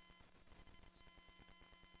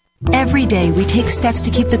 Every day we take steps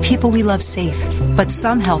to keep the people we love safe, but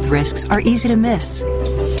some health risks are easy to miss.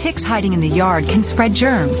 Ticks hiding in the yard can spread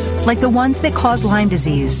germs, like the ones that cause Lyme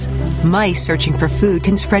disease. Mice searching for food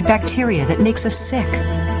can spread bacteria that makes us sick.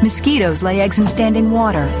 Mosquitoes lay eggs in standing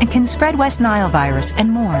water and can spread West Nile virus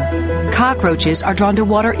and more. Cockroaches are drawn to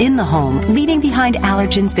water in the home, leaving behind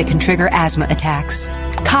allergens that can trigger asthma attacks.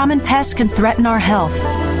 Common pests can threaten our health.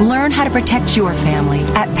 Learn how to protect your family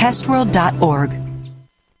at pestworld.org.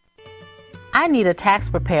 I need a tax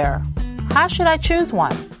preparer. How should I choose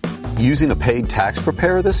one? Using a paid tax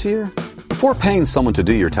preparer this year? Before paying someone to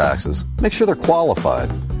do your taxes, make sure they're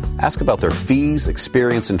qualified. Ask about their fees,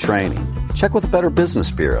 experience, and training. Check with a Better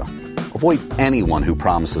Business Bureau. Avoid anyone who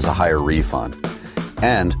promises a higher refund.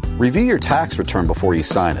 And review your tax return before you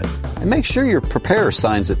sign it. And make sure your preparer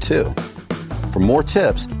signs it too. For more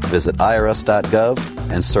tips, visit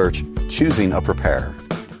irs.gov and search Choosing a Preparer.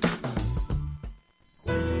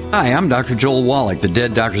 Hi, I'm Dr. Joel Wallach, the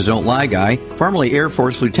Dead Doctors Don't Lie guy, formerly Air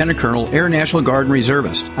Force Lieutenant Colonel, Air National Guard and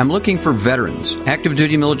Reservist. I'm looking for veterans, active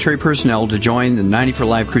duty military personnel to join the 90 for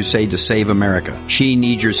Life crusade to save America. She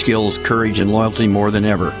needs your skills, courage, and loyalty more than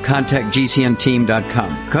ever. Contact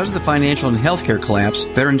GCNteam.com. Because of the financial and healthcare collapse,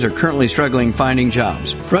 veterans are currently struggling finding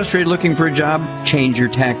jobs. Frustrated looking for a job? Change your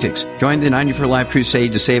tactics. Join the 90 for Life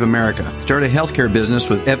crusade to save America. Start a healthcare business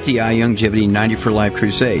with FDI Longevity 90 for Life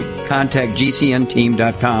crusade. Contact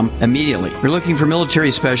GCNteam.com immediately. We're looking for military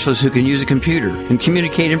specialists who can use a computer, can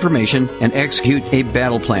communicate information, and execute a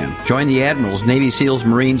battle plan. Join the admirals, Navy SEALs,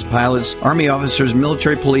 Marines, pilots, Army officers,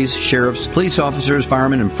 military police, sheriffs, police officers,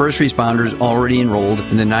 firemen, and first responders already enrolled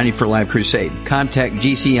in the 90 for Life crusade. Contact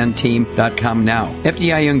GCNteam.com now.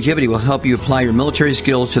 FDI Longevity will help you apply your military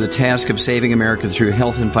skills to the task of saving America through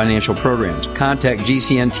health and financial programs. Contact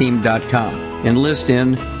GCNteam.com. Enlist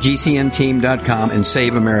in GCNteam.com and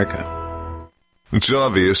save America. It's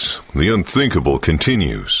obvious. The unthinkable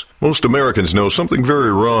continues. Most Americans know something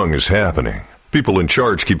very wrong is happening. People in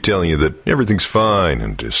charge keep telling you that everything's fine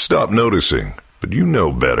and to stop noticing. But you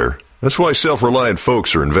know better. That's why self-reliant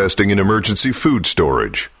folks are investing in emergency food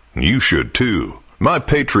storage. And you should too. My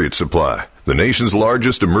Patriot Supply, the nation's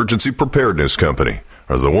largest emergency preparedness company,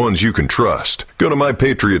 are the ones you can trust. Go to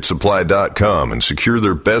mypatriotsupply.com and secure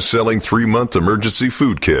their best-selling 3-month emergency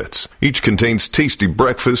food kits. Each contains tasty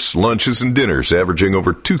breakfasts, lunches, and dinners averaging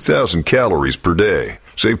over 2,000 calories per day.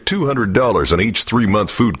 Save $200 on each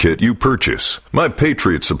 3-month food kit you purchase. My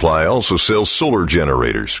Patriot Supply also sells solar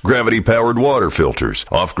generators, gravity-powered water filters,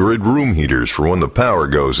 off-grid room heaters for when the power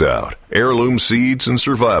goes out, heirloom seeds, and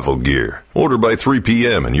survival gear. Order by 3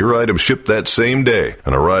 p.m. and your items ship that same day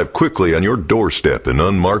and arrive quickly on your doorstep in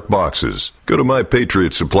unmarked boxes. Go to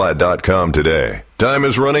mypatriotsupply.com today. Time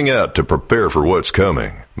is running out to prepare for what's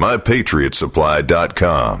coming.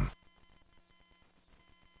 mypatriotsupply.com.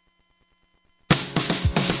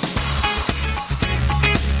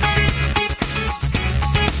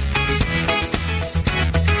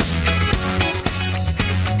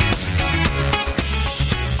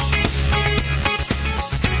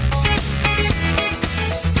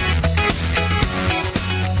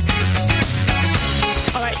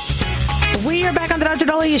 Dr.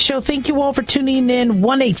 Daliah Show. Thank you all for tuning in.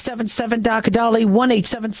 1-877-Dr.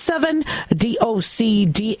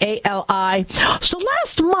 1-877-DOCDALI. So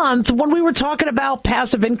last month, when we were talking about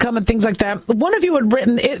passive income and things like that, one of you had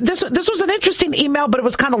written, this was an interesting email, but it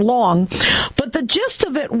was kind of long. But the gist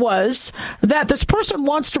of it was that this person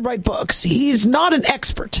wants to write books. He's not an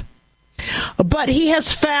expert, but he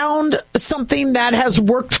has found something that has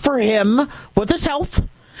worked for him with his health.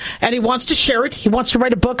 and he wants to share it. He wants to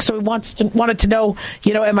write a book, so he wanted to know,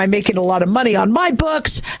 am I making a lot of money on my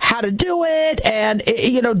books? How to do it? And,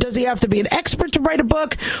 does he have to be an expert to write a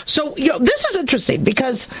book? So, this is interesting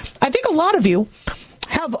because I think a lot of you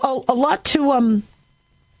have a lot to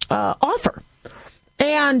offer.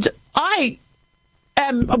 And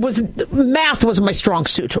math was my strong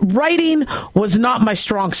suit. Writing was not my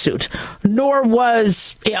strong suit, nor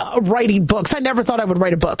was writing books. I never thought I would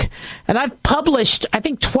write a book. And I've published, I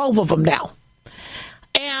think, 12 of them now.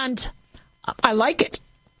 And I like it.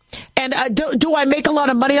 And do I make a lot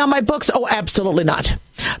of money on my books? Oh, absolutely not.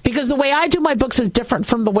 Because the way I do my books is different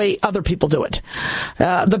from the way other people do it.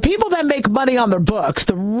 The people that make money on their books,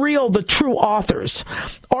 the true authors,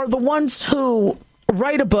 are the ones who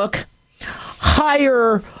write a book,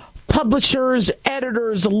 hire publishers,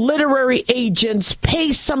 editors, literary agents,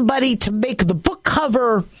 pay somebody to make the book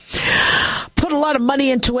cover, put a lot of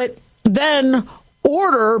money into it, then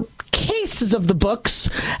order cases of the books,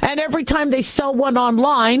 and every time they sell one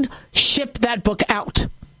online, ship that book out.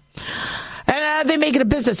 And they make it a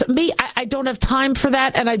business. Me, I don't have time for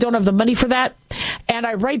that, and I don't have the money for that. And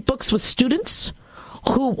I write books with students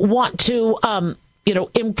who want to,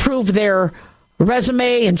 improve their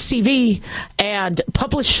resume and CV and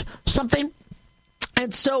publish something.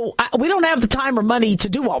 And so we don't have the time or money to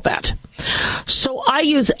do all that. So I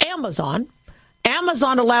use Amazon.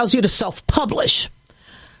 Amazon allows you to self-publish.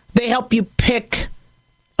 They help you pick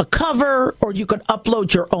a cover, or you can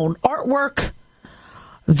upload your own artwork.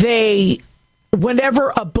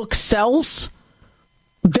 Whenever a book sells,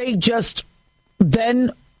 they just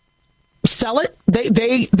then sell it.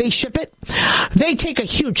 They ship it. They take a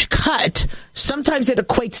huge cut. Sometimes it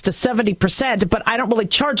equates to 70%, but I don't really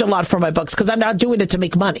charge a lot for my books because I'm not doing it to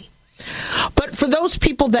make money. But for those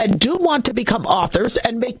people that do want to become authors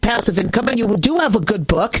and make passive income, and you do have a good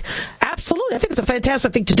book, absolutely, I think it's a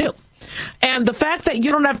fantastic thing to do. And the fact that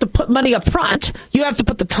you don't have to put money up front, you have to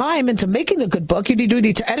put the time into making a good book. You do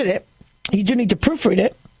need to edit it. You do need to proofread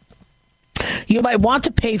it. You might want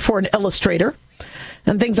to pay for an illustrator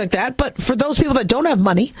and things like that. But for those people that don't have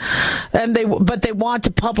money but they want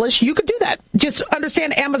to publish, you could do that. Just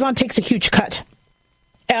understand Amazon takes a huge cut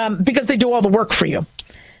because they do all the work for you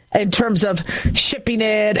in terms of shipping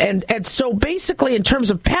it. And so basically in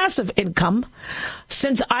terms of passive income,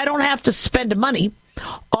 since I don't have to spend money,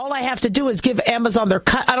 all I have to do is give Amazon their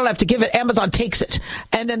cut. I don't have to give it. Amazon takes it.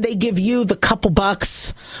 And then they give you the couple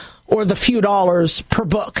bucks or the few dollars per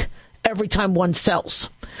book every time one sells.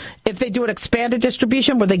 If they do an expanded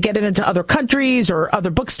distribution where they get it into other countries or other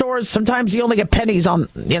bookstores, sometimes you only get pennies on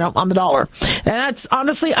the dollar. And that's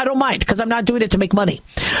honestly, I don't mind because I'm not doing it to make money.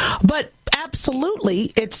 But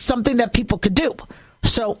absolutely, it's something that people could do.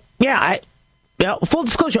 So, full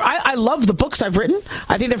disclosure, I love the books I've written.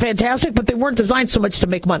 I think they're fantastic, but they weren't designed so much to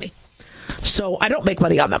make money. So I don't make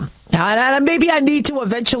money on them. And maybe I need to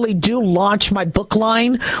eventually launch my book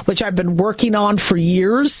line, which I've been working on for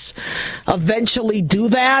years. Eventually do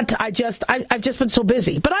that. I've just been so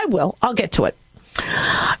busy, but I will. I'll get to it.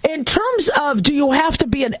 In terms of, do you have to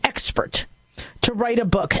be an expert to write a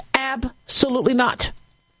book? Absolutely not.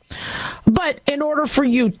 But in order for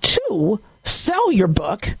you to sell your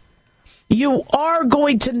book, you are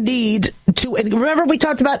going to need to, remember we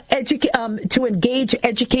talked about to engage,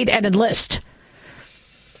 educate, and enlist.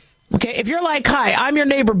 Okay, if you're like, hi, I'm your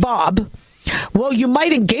neighbor Bob, well, you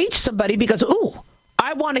might engage somebody because,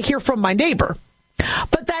 I want to hear from my neighbor.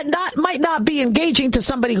 But that might not be engaging to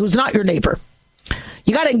somebody who's not your neighbor.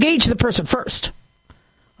 You got to engage the person first.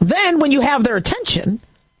 Then when you have their attention,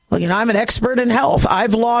 well, I'm an expert in health.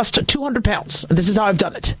 I've lost 200 pounds. This is how I've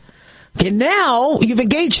done it. Okay, now you've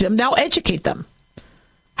engaged them. Now educate them.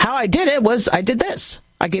 How I did it was I did this.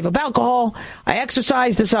 I gave up alcohol. I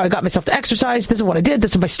exercised. This is how I got myself to exercise. This is what I did.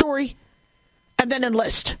 This is my story. And then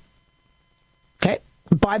enlist. Okay,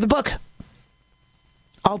 buy the book.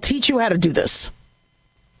 I'll teach you how to do this.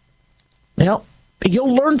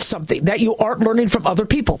 You'll learn something that you aren't learning from other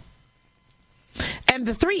people. And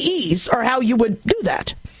the 3 E's are how you would do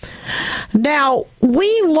that. Now,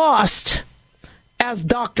 we lost, as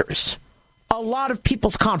doctors, a lot of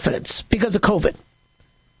people's confidence because of COVID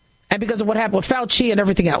and because of what happened with Fauci and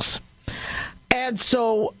everything else. And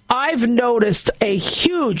so I've noticed a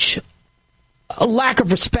huge lack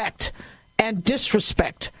of respect and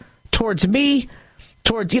disrespect towards me,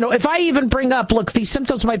 towards, if I even bring up, look, these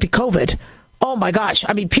symptoms might be COVID. Oh my gosh.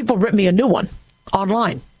 I mean, people rip me a new one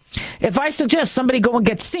online. If I suggest somebody go and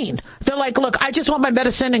get seen, they're like, look, I just want my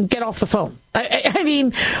medicine and get off the phone. I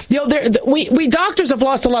mean, we doctors have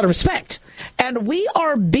lost a lot of respect, and we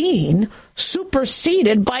are being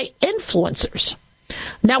superseded by influencers.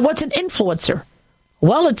 Now, what's an influencer?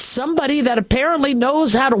 Well, it's somebody that apparently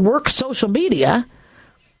knows how to work social media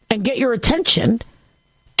and get your attention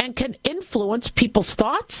and can influence people's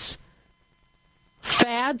thoughts,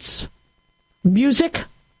 fads, music.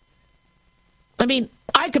 I mean,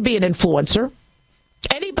 I could be an influencer.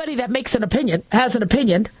 Anybody that makes an opinion, has an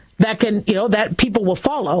opinion that can, that people will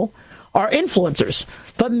follow are influencers.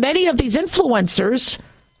 But many of these influencers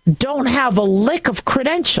don't have a lick of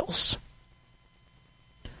credentials.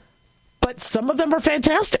 But some of them are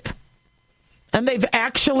fantastic. And they've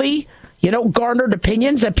actually, garnered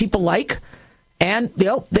opinions that people like. And,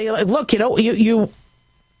 they look, you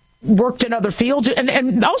worked in other fields.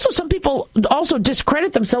 And also some people also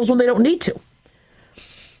discredit themselves when they don't need to.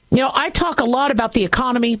 I talk a lot about the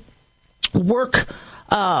economy, work,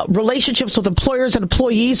 relationships with employers and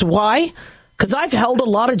employees. Why? Because I've held a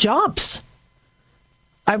lot of jobs.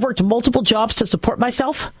 I've worked multiple jobs to support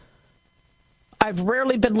myself. I've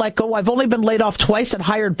rarely been let go. I've only been laid off twice and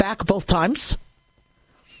hired back both times.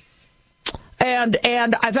 And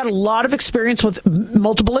I've had a lot of experience with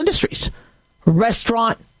multiple industries: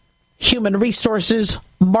 restaurant, human resources,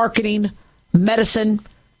 marketing, medicine,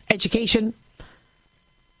 education.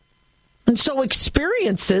 And so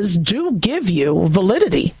experiences do give you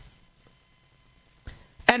validity.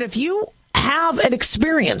 And if you have an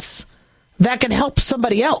experience that can help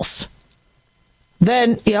somebody else,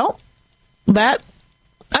 then, look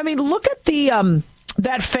at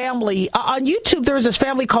that family. On YouTube, there was this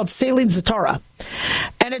family called Saline Zatara.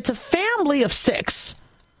 And it's a family of 6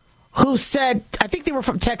 who said, I think they were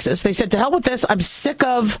from Texas. They said, to hell with this. I'm sick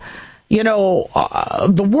of,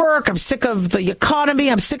 the work. I'm sick of the economy.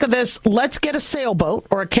 I'm sick of this. Let's get a sailboat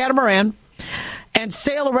or a catamaran and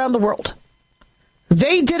sail around the world.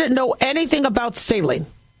 They didn't know anything about sailing.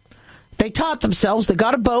 They taught themselves. They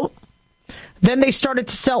got a boat. Then they started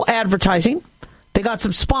to sell advertising. They got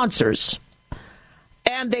some sponsors.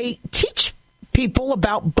 And they teach people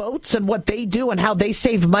about boats and what they do and how they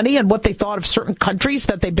save money and what they thought of certain countries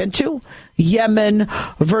that they've been to. Yemen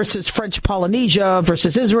versus French Polynesia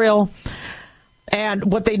versus Israel. And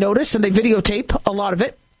what they notice, and they videotape a lot of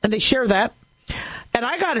it, and they share that. And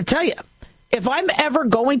I got to tell you, if I'm ever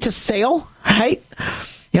going to sail, right,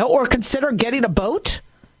 or consider getting a boat,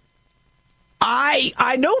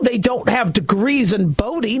 I know they don't have degrees in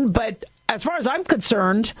boating, but as far as I'm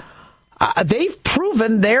concerned, they've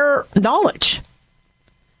proven their knowledge.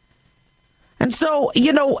 And so,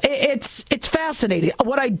 it's fascinating.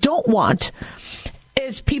 What I don't want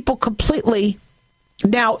is people completely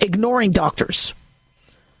now ignoring doctors.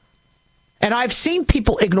 And I've seen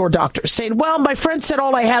people ignore doctors, saying, well, my friend said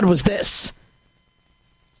all I had was this.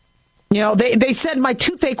 They said my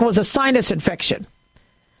toothache was a sinus infection.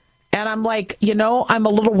 And I'm like, I'm a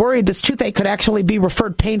little worried this toothache could actually be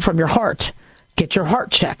referred pain from your heart. Get your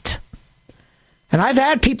heart checked. And I've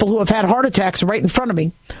had people who have had heart attacks right in front of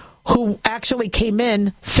me who actually came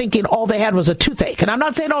in thinking all they had was a toothache. And I'm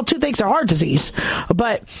not saying all toothaches are heart disease,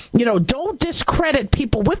 but, don't discredit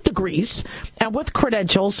people with degrees and with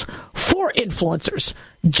credentials for influencers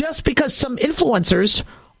just because some influencers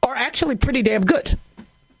are actually pretty damn good.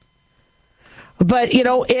 But,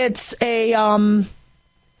 it's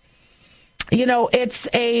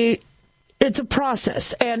a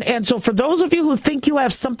process. And so for those of you who think you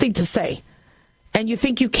have something to say and you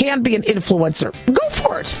think you can be an influencer, go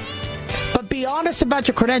for it. But be honest about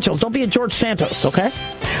your credentials. Don't be a George Santos, okay?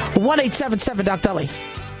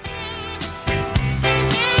 1-877-Doc-Dali.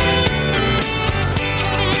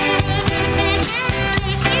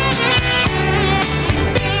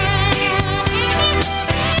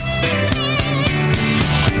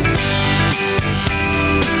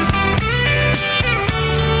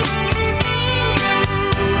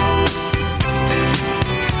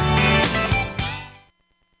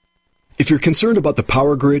 If you're concerned about the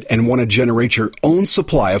power grid and want to generate your own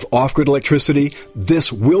supply of off-grid electricity,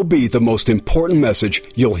 this will be the most important message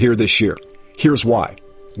you'll hear this year. Here's why.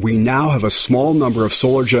 We now have a small number of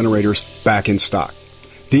solar generators back in stock.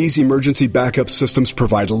 These emergency backup systems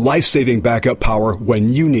provide life-saving backup power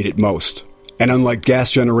when you need it most. And unlike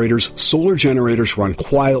gas generators, solar generators run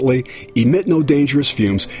quietly, emit no dangerous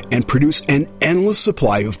fumes, and produce an endless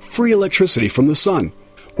supply of free electricity from the sun.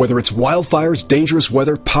 Whether it's wildfires, dangerous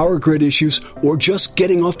weather, power grid issues, or just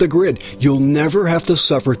getting off the grid, you'll never have to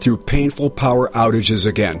suffer through painful power outages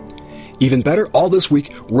again. Even better, all this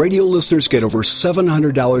week, radio listeners get over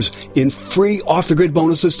 $700 in free off-the-grid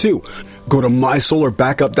bonuses, too. Go to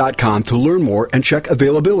mysolarbackup.com to learn more and check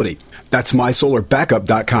availability. That's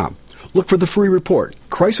mysolarbackup.com. Look for the free report,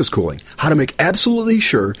 Crisis Cooling, how to make absolutely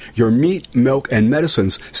sure your meat, milk, and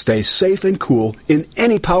medicines stay safe and cool in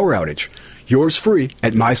any power outage. Yours free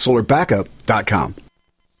at mysolarbackup.com.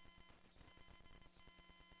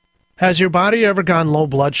 Has your body ever gone low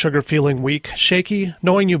blood sugar, feeling weak, shaky,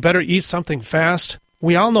 knowing you better eat something fast?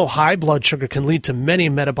 We all know high blood sugar can lead to many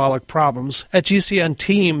metabolic problems. At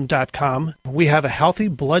GCNteam.com, we have a healthy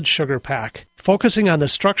blood sugar pack, focusing on the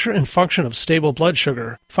structure and function of stable blood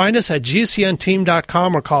sugar. Find us at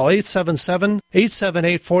GCNteam.com or call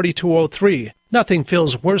 877-878-4203. Nothing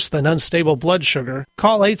feels worse than unstable blood sugar.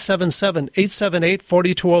 Call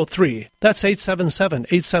 877-878-4203. That's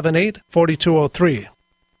 877-878-4203.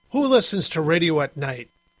 Who listens to radio at night?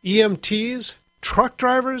 EMTs, truck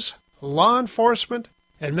drivers, law enforcement,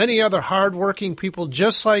 and many other hard-working people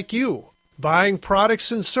just like you, buying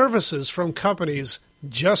products and services from companies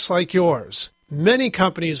just like yours. Many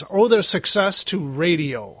companies owe their success to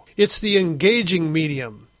radio. It's the engaging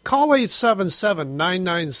medium. Call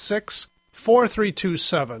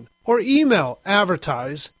 877-996-4327 or email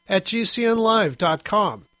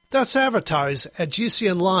advertise@gcnlive.com. That's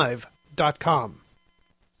advertise@gcnlive.com.